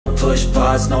push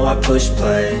pause, no I push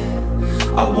play.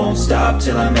 I won't stop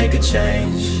till I make a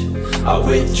change. I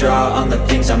withdraw on the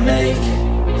things I make.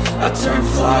 I turn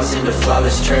flaws into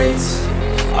flawless traits.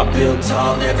 I build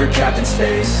tall, never capped in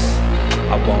space.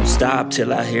 I won't stop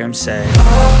till I hear him say, oh,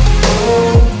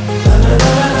 oh, la la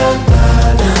la la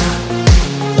la la.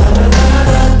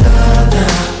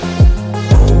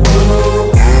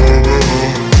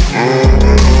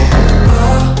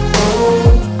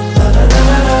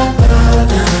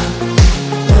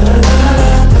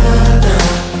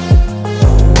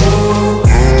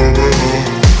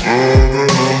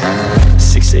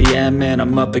 And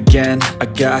I'm up again. I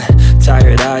got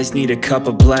tired eyes, need a cup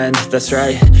of blend. That's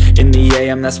right, in the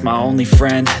AM, that's my only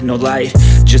friend. No light,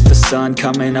 just the sun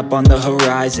coming up on the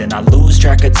horizon. I lose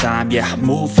track of time, yeah, I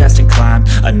move fast and climb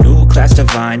a new class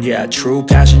divine, yeah, true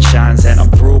passion shines. And I'm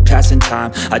through passing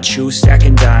time, I choose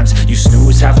stacking dimes. You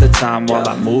snooze half the time while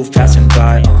I move passing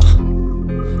by.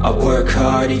 I work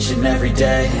hard each and every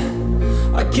day.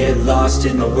 I get lost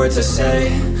in the words I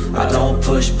say. I don't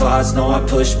push pause, no I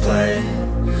push play.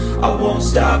 I won't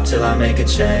stop till I make a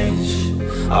change.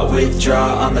 I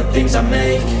withdraw on the things I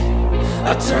make.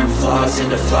 I turn flaws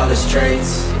into flawless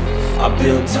traits. I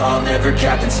build tall, never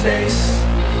capped in space.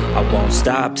 I won't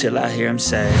stop till I hear him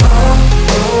say, oh,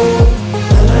 oh,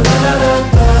 la la la la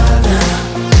la la.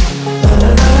 La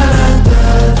la la la la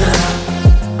la.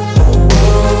 Oh,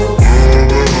 oh,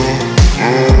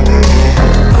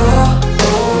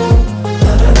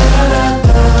 la la la la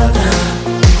la la.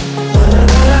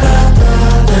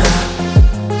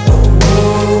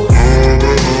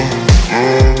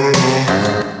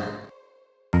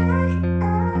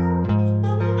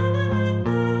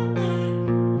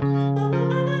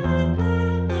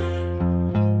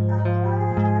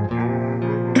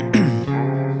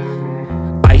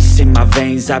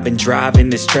 'Cause I've been driving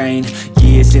this train,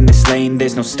 years in this lane,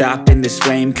 there's no stopping this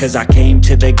flame. Cause I came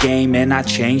to the game and I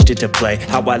changed it to play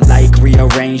how I like,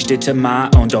 rearranged it to my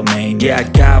own domain. Yeah, I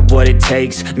got what it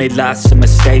takes, made lots of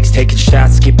mistakes, taking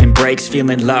shots, skipping breaks,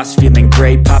 feeling lost, feeling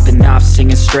great, popping off,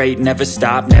 singing straight, never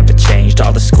stopped, never changed.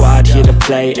 All the squad here to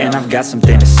play and I've got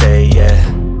something to say, yeah.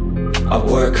 I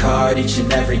work hard each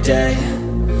and every day,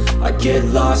 I get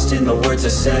lost in the words I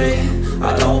say.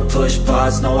 I don't push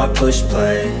pause, no I push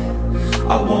play.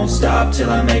 I won't stop till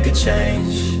I make a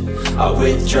change. I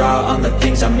withdraw on the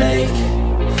things I make.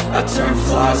 I turn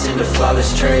flaws into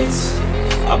flawless traits.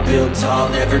 I build tall,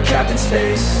 never capped in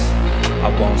space. I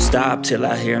won't stop till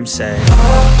I hear him say, oh,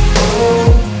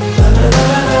 oh, la la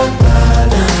la la la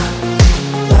la.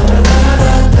 La la la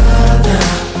la la la.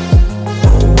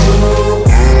 Oh,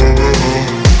 oh,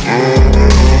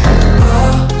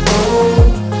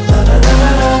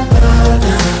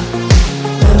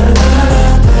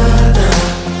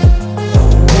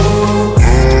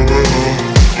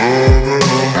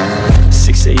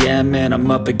 and I'm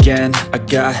up again. I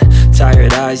got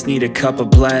tired eyes, need a cup of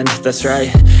blend. That's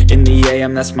right, in the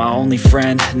AM, that's my only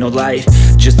friend. No light,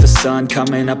 just the sun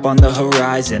coming up on the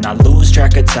horizon. I lose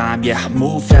track of time, yeah, I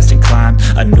move fast and climb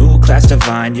a new class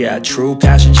divine, yeah, true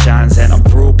passion shines. And I'm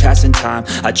through passing time,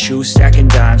 I choose stacking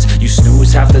dimes. You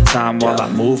snooze half the time while I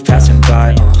move passing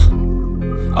by.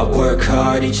 I work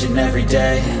hard each and every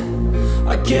day,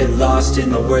 I get lost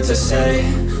in the words I say.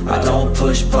 I don't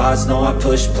push pause, no I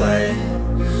push play.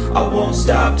 I won't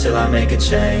stop till I make a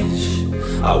change.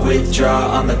 I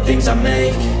withdraw on the things I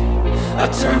make. I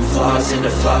turn flaws into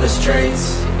flawless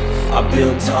traits. I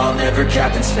build tall, never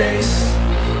capped in space.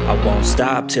 I won't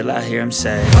stop till I hear him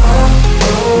say, oh,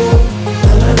 oh,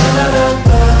 la la la la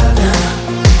la la.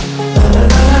 La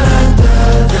la la la la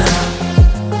la.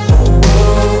 Oh,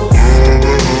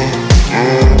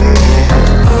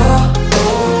 oh,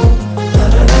 la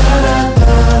la la la la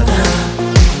la.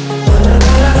 La la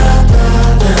la la la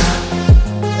la.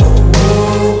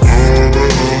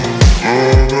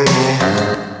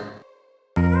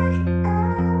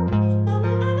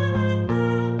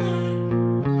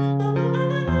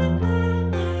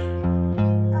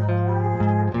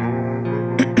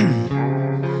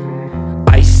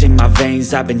 In my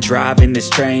veins, I've been driving this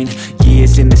train,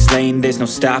 years in this lane, there's no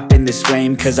stopping this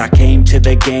flame. Cause I came to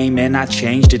the game and I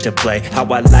changed it to play how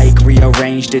I like,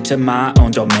 rearranged it to my own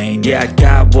domain. Yeah, I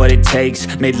got what it takes,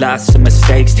 made lots of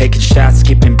mistakes, taking shots,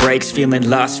 skipping breaks, feeling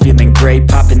lost, feeling great,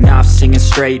 popping off, singing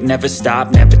straight, never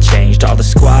stopped, never changed. All the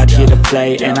squad here to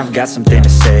play and I've got something to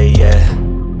say, yeah.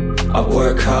 I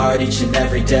work hard each and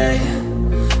every day,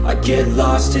 I get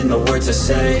lost in the words I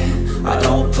say. I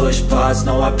don't push pause,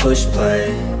 no I push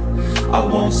play. I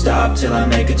won't stop till I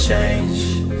make a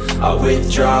change. I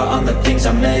withdraw on the things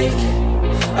I make.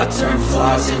 I turn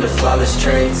flaws into flawless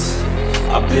traits.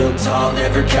 I build tall,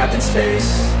 never capped in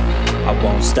space. I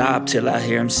won't stop till I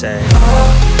hear him say,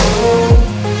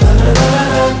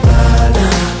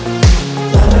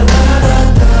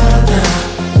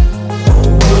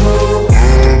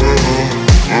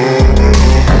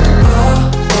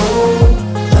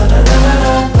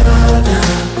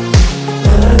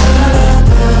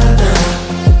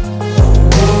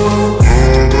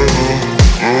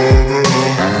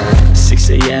 6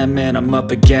 a.m. and I'm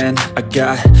up again. I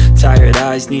got tired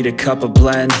eyes, need a cup of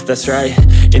blend. That's right,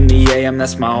 in the AM,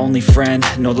 that's my only friend.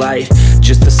 No light,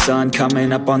 just the sun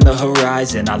coming up on the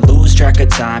horizon. I lose track of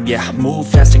time, yeah, I move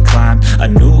fast and climb a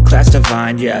new class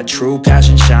divine, yeah, true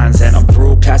passion shines. And I'm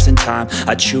through passing time,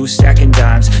 I choose stacking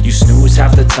dimes. You snooze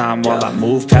half the time while I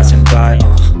move passing by.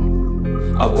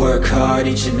 I work hard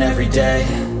each and every day,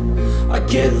 I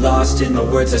get lost in the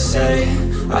words I say.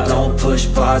 I don't push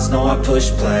pause, no, I push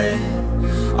play.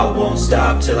 I won't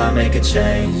stop till I make a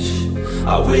change.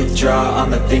 I withdraw on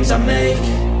the things I make.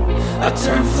 I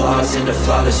turn flaws into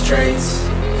flawless traits.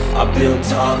 I build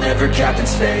tall, never capped in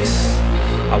space.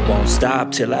 I won't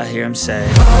stop till I hear him say,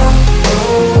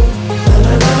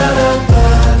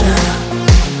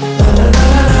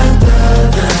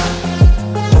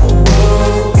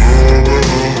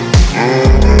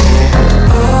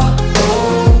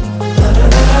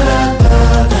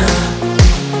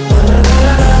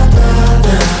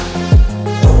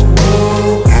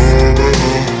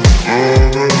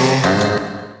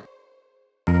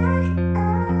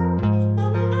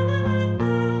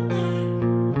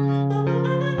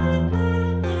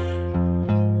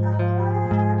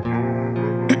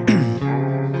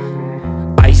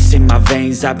 in my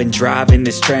veins, I've been driving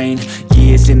this train.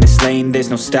 Years in this lane, there's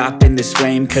no stopping this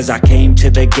flame. Cause I came to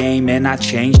the game and I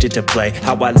changed it to play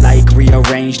how I like,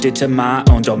 rearranged it to my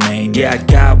own domain. Yeah, I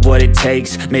got what it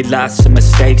takes, made lots of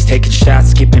mistakes, taking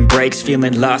shots, skipping breaks,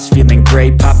 feeling lost, feeling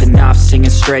great, popping off, singing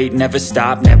straight, never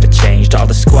stopped, never changed. All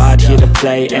the squad here to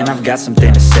play, and I've got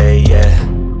something to say, yeah.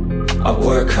 I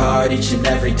work hard each and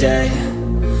every day,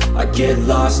 I get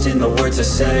lost in the words I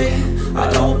say. I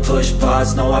don't push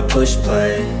pause, no, I push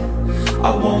play.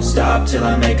 I won't stop till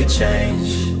I make a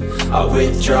change. I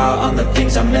withdraw on the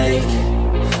things I make.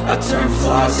 I turn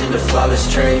flaws into flawless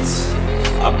traits.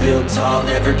 I build tall,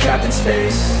 never capped in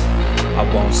space. I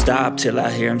won't stop till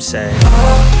I hear him say,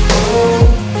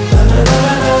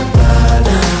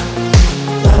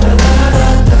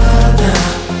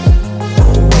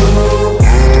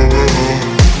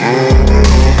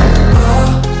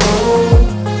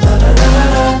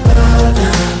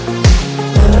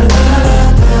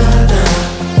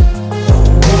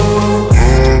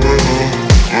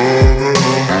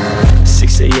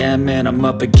 6 a.m. and I'm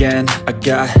up again. I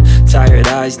got tired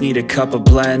eyes, need a cup of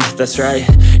blend. That's right,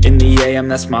 in the AM,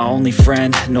 that's my only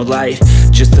friend. No light,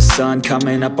 just the sun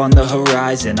coming up on the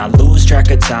horizon. I lose track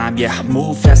of time, yeah, I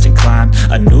move fast and climb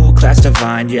a new class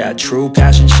divine, yeah, true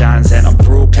passion shines. And I'm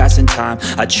through passing time,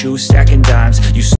 I choose stacking dimes. You